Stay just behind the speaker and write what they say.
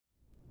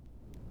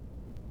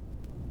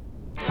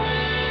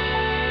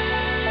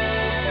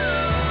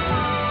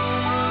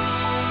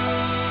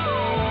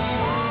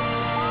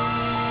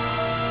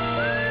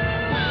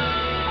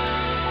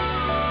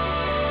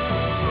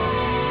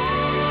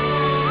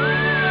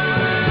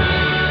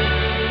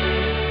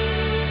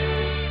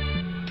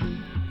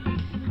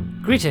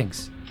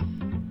Greetings.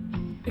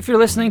 If you're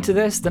listening to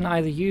this, then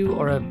either you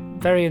or a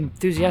very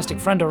enthusiastic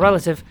friend or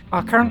relative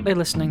are currently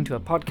listening to a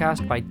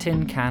podcast by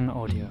Tin Can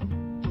Audio.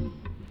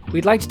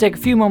 We'd like to take a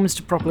few moments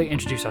to properly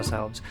introduce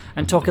ourselves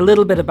and talk a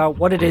little bit about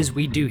what it is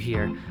we do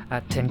here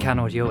at Tin Can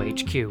Audio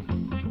HQ.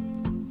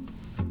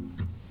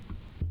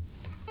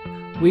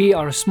 We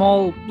are a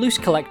small, loose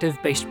collective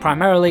based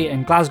primarily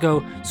in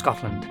Glasgow,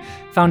 Scotland,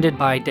 founded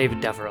by David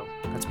Devereux.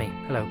 That's me.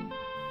 Hello.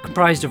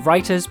 Comprised of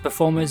writers,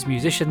 performers,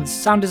 musicians,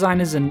 sound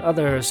designers, and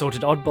other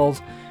assorted oddballs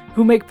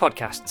who make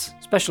podcasts,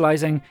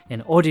 specialising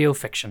in audio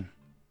fiction.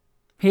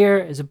 Here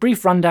is a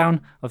brief rundown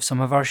of some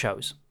of our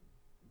shows.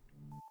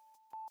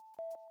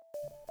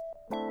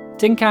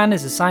 Tin Can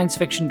is a science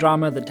fiction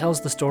drama that tells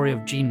the story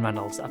of Gene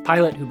Reynolds, a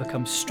pilot who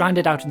becomes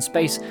stranded out in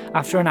space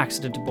after an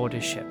accident aboard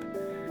his ship.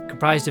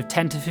 Comprised of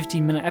 10 to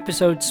 15 minute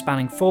episodes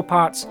spanning 4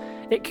 parts,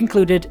 it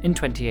concluded in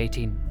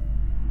 2018.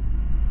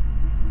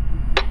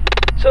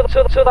 So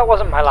that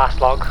wasn't my last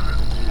log,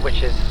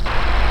 which is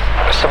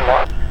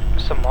somewhat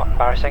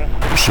embarrassing.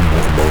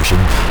 Somewhat embarrassing.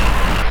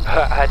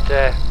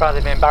 I'd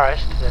rather be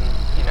embarrassed than,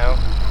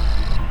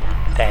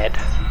 dead.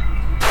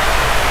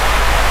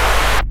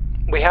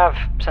 We have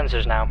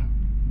sensors now,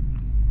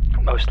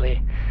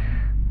 mostly.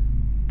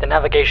 The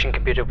navigation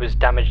computer was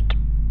damaged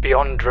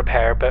beyond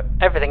repair, but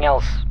everything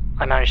else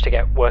I managed to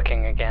get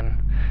working again.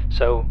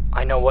 So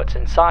I know what's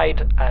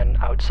inside and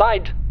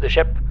outside the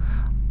ship.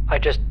 I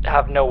just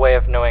have no way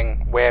of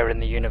knowing where in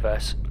the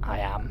universe I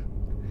am.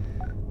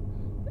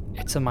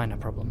 It's a minor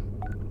problem.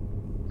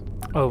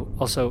 Oh,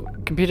 also,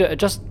 computer,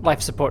 adjust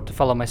life support to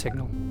follow my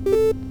signal.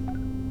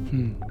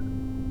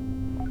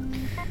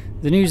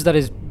 The news that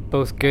is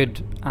both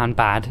good and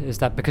bad is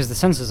that because the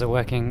sensors are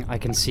working, I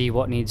can see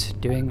what needs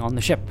doing on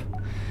the ship.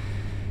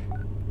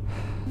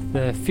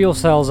 The fuel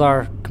cells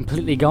are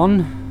completely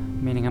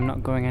gone, meaning I'm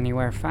not going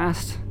anywhere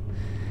fast.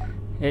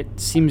 It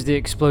seems the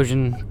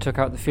explosion took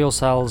out the fuel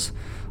cells,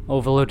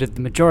 overloaded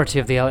the majority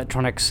of the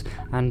electronics,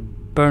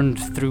 and burned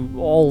through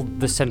all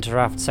the center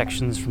aft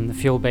sections from the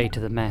fuel bay to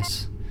the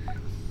mess.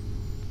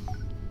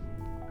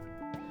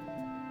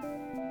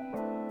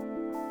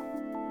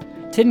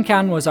 Tin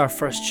Can was our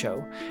first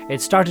show. It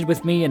started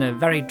with me in a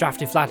very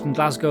drafty flat in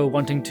Glasgow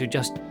wanting to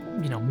just,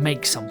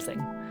 make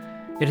something.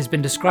 It has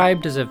been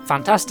described as a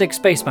fantastic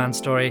spaceman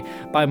story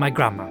by my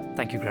grandma.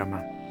 Thank you,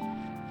 Grandma.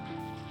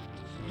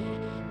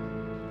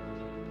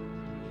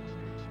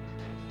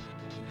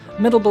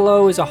 Middle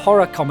Below is a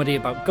horror comedy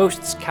about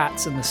ghosts,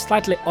 cats, and the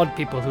slightly odd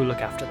people who look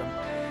after them.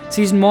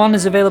 Season 1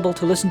 is available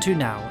to listen to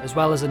now, as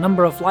well as a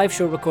number of live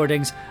show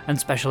recordings and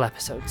special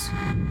episodes.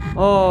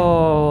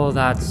 Oh,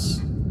 that's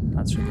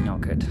really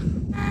not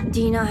good.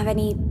 Do you not have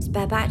any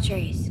spare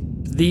batteries?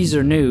 These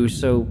are new,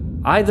 so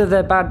either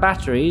they're bad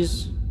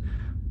batteries,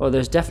 or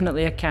there's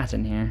definitely a cat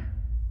in here.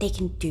 They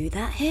can do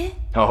that here?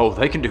 Oh,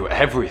 they can do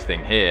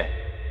everything here.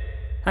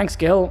 Thanks,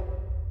 Gil.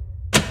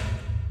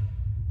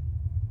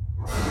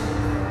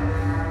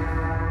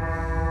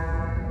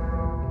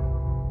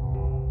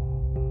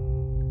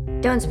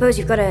 Don't suppose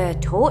you've got a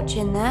torch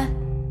in there?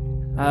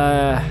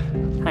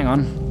 Hang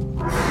on.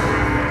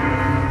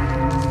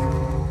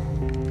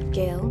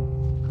 Gil,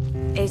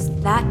 is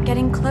that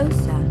getting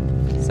closer?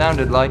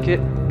 Sounded like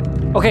it.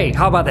 Okay,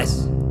 how about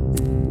this?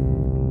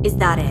 Is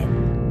that it?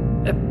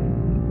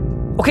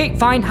 Okay,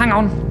 fine, hang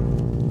on.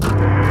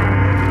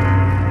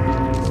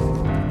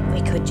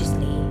 We could just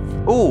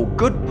leave. Oh,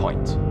 good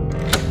point.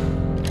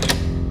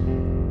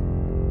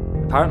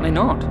 Apparently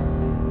not.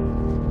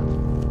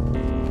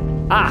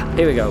 Ah,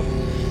 here we go.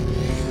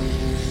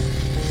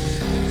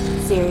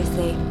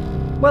 Seriously?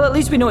 Well, at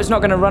least we know it's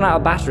not going to run out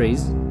of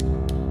batteries.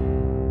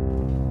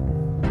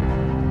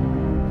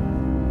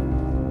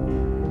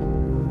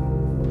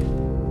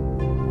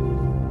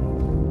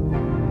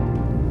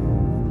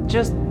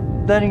 Just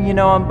letting you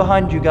know I'm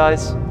behind you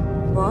guys.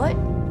 What?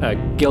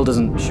 Gil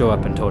doesn't show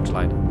up in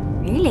Torchlight.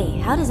 Really?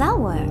 How does that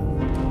work?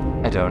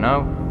 I don't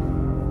know.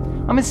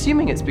 I'm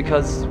assuming it's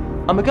because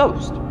I'm a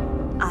ghost.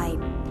 I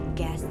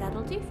guess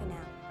that'll do for now.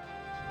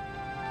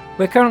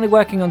 We're currently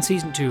working on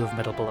Season 2 of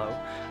Middle Below.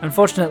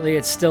 Unfortunately,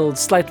 it's still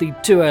slightly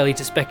too early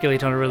to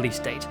speculate on a release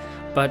date,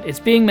 but it's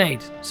being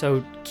made,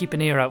 so keep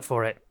an ear out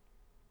for it.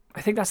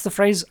 I think that's the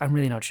phrase, I'm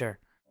really not sure.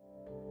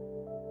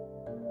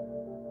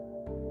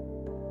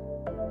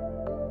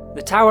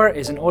 The Tower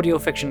is an audio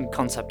fiction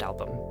concept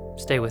album.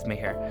 Stay with me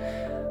here.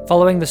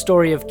 Following the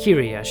story of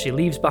Kiri as she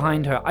leaves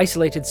behind her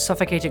isolated,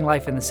 suffocating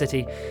life in the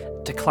city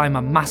to climb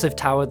a massive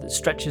tower that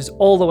stretches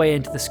all the way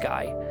into the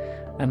sky,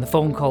 and the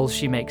phone calls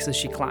she makes as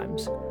she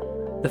climbs.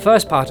 The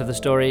first part of the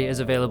story is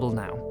available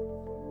now.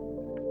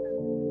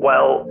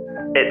 Well,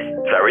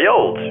 it's very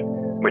old,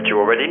 which you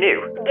already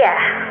knew. Yeah.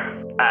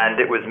 And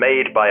it was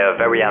made by a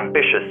very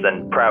ambitious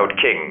and proud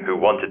king who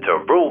wanted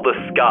to rule the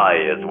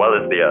sky as well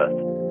as the earth.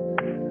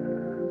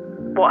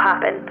 What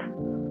happened?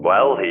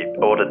 Well, he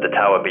ordered the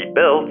tower be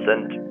built,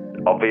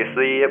 and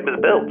obviously it was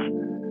built.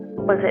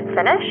 Was it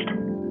finished?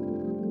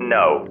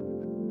 No.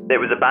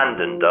 It was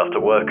abandoned after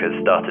workers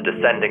started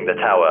ascending the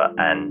tower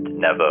and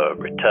never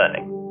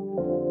returning.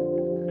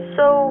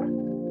 So,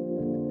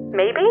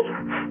 Maybe?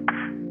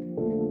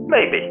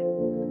 Maybe.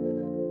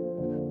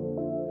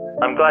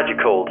 I'm glad you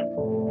called.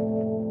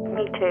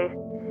 Me too.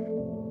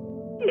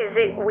 Is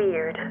it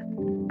weird?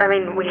 I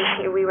mean,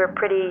 we were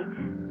pretty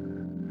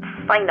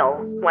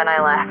final when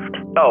I left.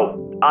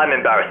 Oh, I'm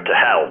embarrassed to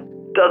hell.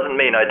 Doesn't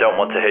mean I don't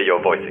want to hear your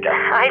voice again.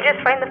 I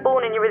just found the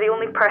phone and you were the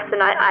only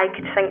person I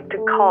could think to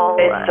call.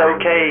 It's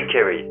okay,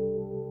 Kiri.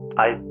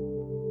 I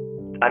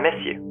miss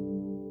you.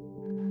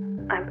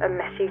 I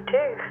miss you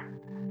too.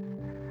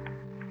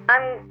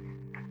 I'm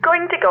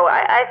going to go.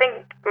 I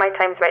think my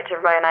time's about to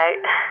run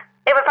out.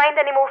 If I find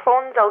any more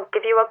phones, I'll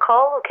give you a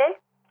call, okay?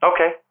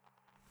 Okay.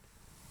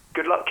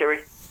 Good luck, Kiri.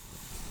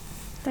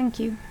 Thank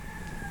you.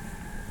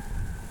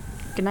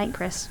 Good night,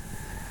 Chris.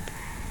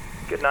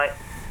 Good night.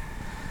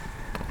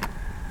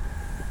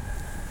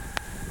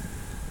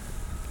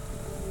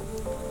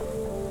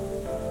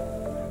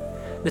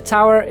 The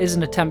Tower is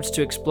an attempt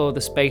to explore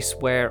the space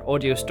where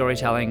audio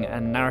storytelling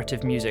and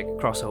narrative music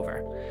cross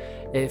over.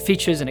 It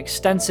features an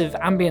extensive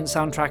ambient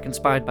soundtrack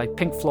inspired by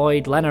Pink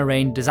Floyd, Lena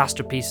Raine,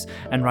 Disaster Piece,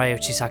 and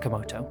Ryuichi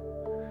Sakamoto.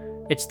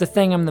 It's the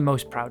thing I'm the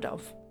most proud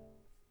of.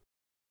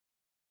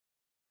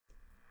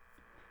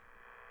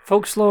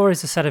 Folklore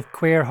is a set of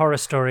queer horror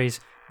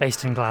stories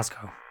based in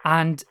Glasgow,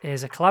 and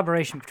is a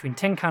collaboration between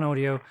Tin Can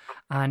Audio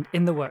and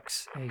In the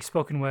Works, a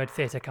spoken word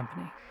theatre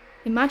company.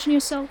 Imagine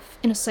yourself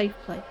in a safe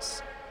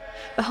place.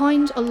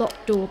 Behind a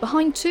locked door,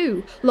 behind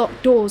two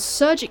locked doors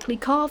surgically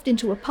carved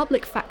into a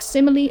public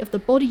facsimile of the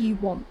body you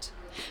want.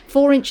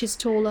 4 inches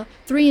taller,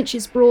 3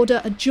 inches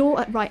broader, a jaw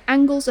at right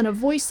angles, and a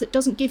voice that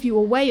doesn't give you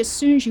away as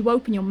soon as you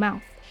open your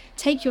mouth.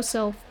 Take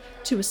yourself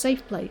to a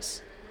safe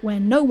place where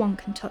no one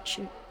can touch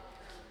you.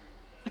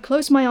 I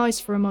close my eyes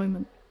for a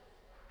moment,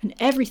 and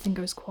everything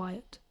goes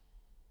quiet.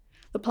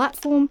 The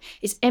platform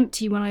is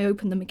empty when I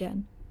open them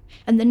again,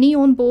 and the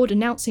neon board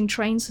announcing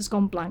trains has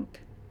gone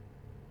blank.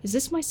 Is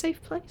this my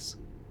safe place?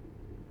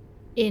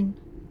 In.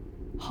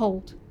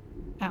 Hold.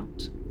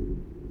 Out.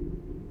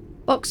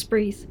 Box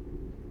breathe.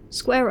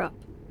 Square up.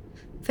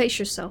 Face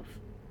yourself.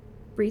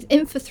 Breathe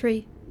in for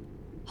 3.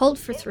 Hold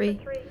for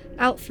 3.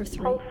 Out for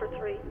 3.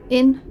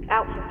 In.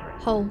 Out for 3.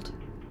 Hold.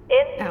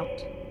 In.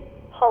 Out.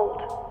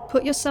 Hold.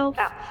 Put yourself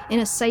in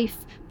a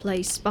safe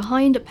place,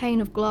 behind a pane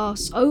of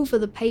glass, over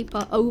the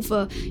paper,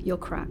 over your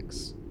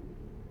cracks.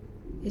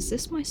 Is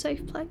this my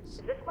safe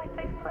place?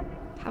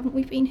 Haven't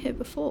we been here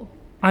before?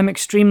 I'm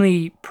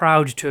extremely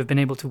proud to have been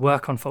able to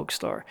work on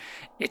Folklore.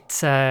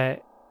 It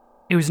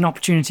was an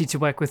opportunity to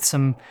work with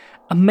some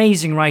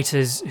amazing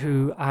writers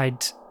who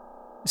I'd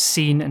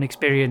seen and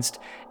experienced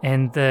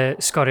in the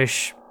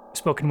Scottish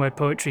spoken word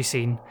poetry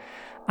scene,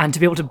 and to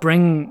be able to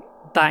bring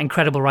that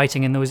incredible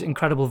writing and those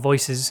incredible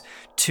voices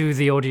to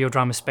the audio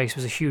drama space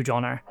was a huge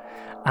honour.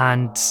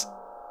 And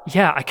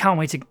yeah, I can't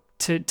wait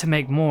to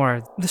make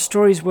more. The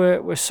stories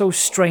were so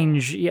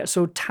strange yet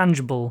so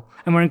tangible,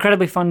 and were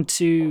incredibly fun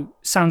to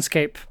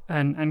soundscape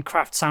and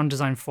craft sound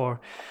design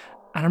for.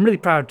 And I'm really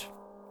proud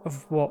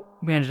of what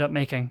we ended up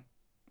making.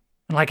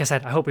 And like I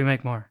said, I hope we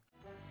make more.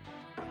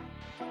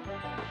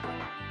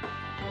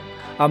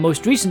 Our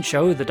most recent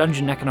show, The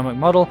Dungeon Economic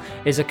Model,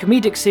 is a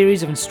comedic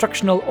series of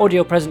instructional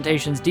audio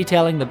presentations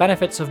detailing the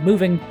benefits of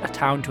moving a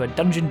town to a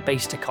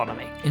dungeon-based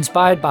economy.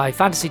 Inspired by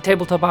fantasy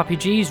tabletop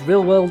RPGs,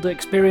 real-world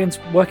experience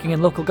working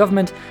in local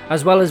government,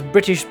 as well as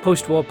British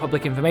post-war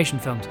public information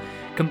films,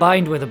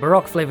 combined with a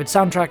Baroque-flavoured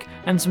soundtrack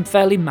and some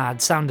fairly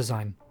mad sound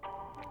design.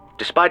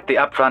 Despite the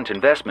upfront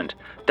investment,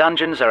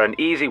 dungeons are an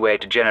easy way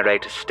to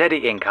generate a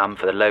steady income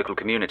for the local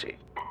community.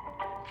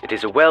 It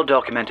is a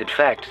well-documented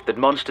fact that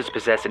monsters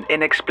possess an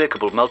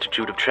inexplicable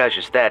multitude of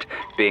treasures that,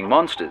 being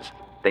monsters,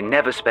 they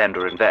never spend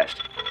or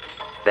invest.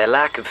 Their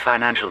lack of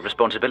financial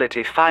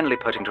responsibility finally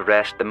putting to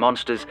rest the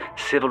monsters'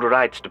 civil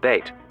rights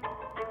debate.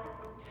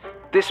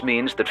 This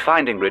means that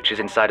finding riches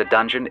inside a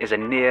dungeon is a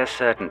near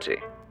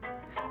certainty.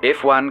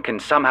 If one can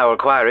somehow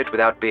acquire it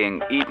without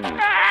being eaten,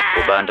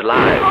 or burned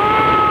alive,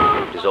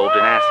 dissolved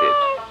in acid,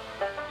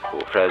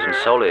 or frozen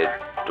solid,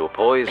 or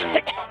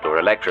poisoned, or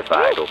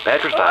electrified, or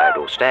petrified,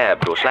 or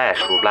stabbed, or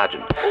slashed, or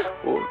bludgeoned,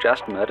 or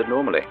just murdered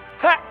normally.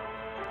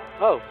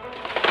 Oh.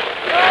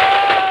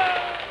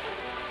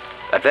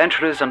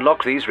 Adventurers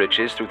unlock these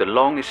riches through the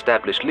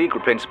long-established legal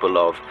principle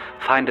of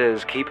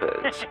finders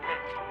keepers.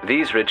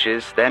 These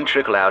riches then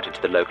trickle out into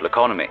the local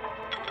economy.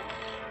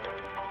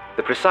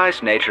 The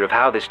precise nature of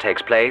how this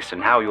takes place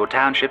and how your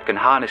township can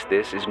harness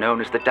this is known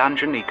as the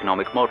Dungeon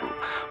Economic Model,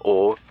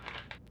 or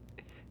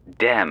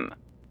DEM.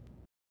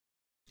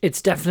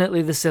 It's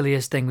definitely the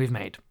silliest thing we've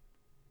made.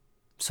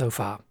 So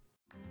far.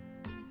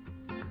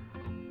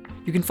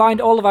 You can find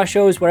all of our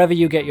shows wherever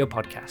you get your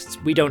podcasts.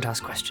 We don't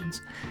ask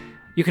questions.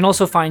 You can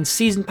also find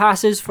season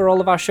passes for all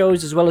of our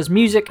shows, as well as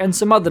music and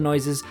some other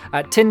noises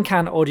at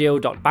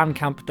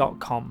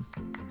tincanaudio.bandcamp.com.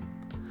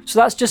 So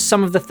that's just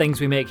some of the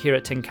things we make here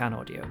at Tin Can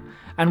Audio,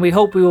 and we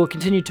hope we will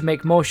continue to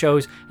make more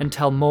shows and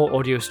tell more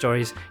audio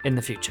stories in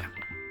the future.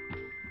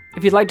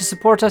 If you'd like to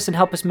support us and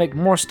help us make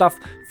more stuff,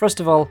 first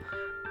of all,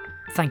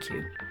 thank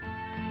you.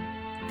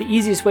 The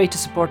easiest way to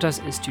support us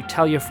is to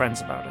tell your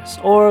friends about us,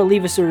 or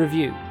leave us a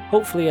review,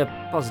 hopefully a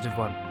positive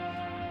one.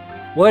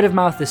 Word of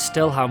mouth is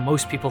still how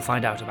most people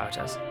find out about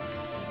us.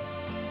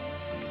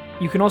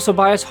 You can also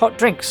buy us hot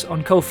drinks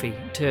on Ko-fi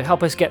to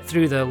help us get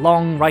through the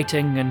long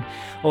writing and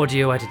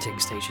audio editing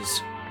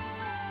stages.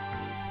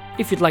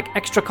 If you'd like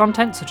extra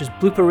content such as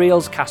blooper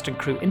reels, cast and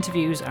crew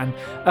interviews, and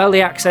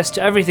early access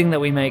to everything that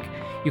we make,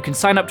 you can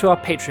sign up to our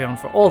Patreon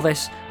for all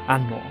this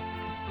and more.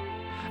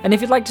 And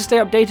if you'd like to stay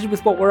updated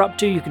with what we're up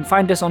to, you can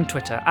find us on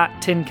Twitter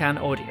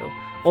 @TinCanAudio,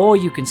 or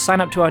you can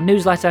sign up to our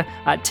newsletter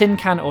at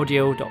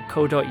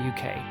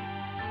tincanaudio.co.uk.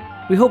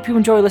 We hope you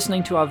enjoy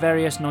listening to our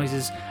various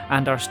noises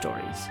and our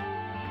stories.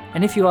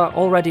 And if you are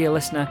already a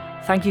listener,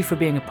 thank you for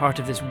being a part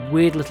of this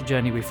weird little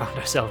journey we found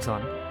ourselves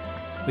on.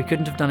 We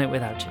couldn't have done it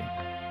without you.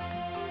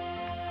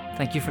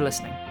 Thank you for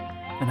listening,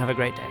 and have a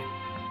great day.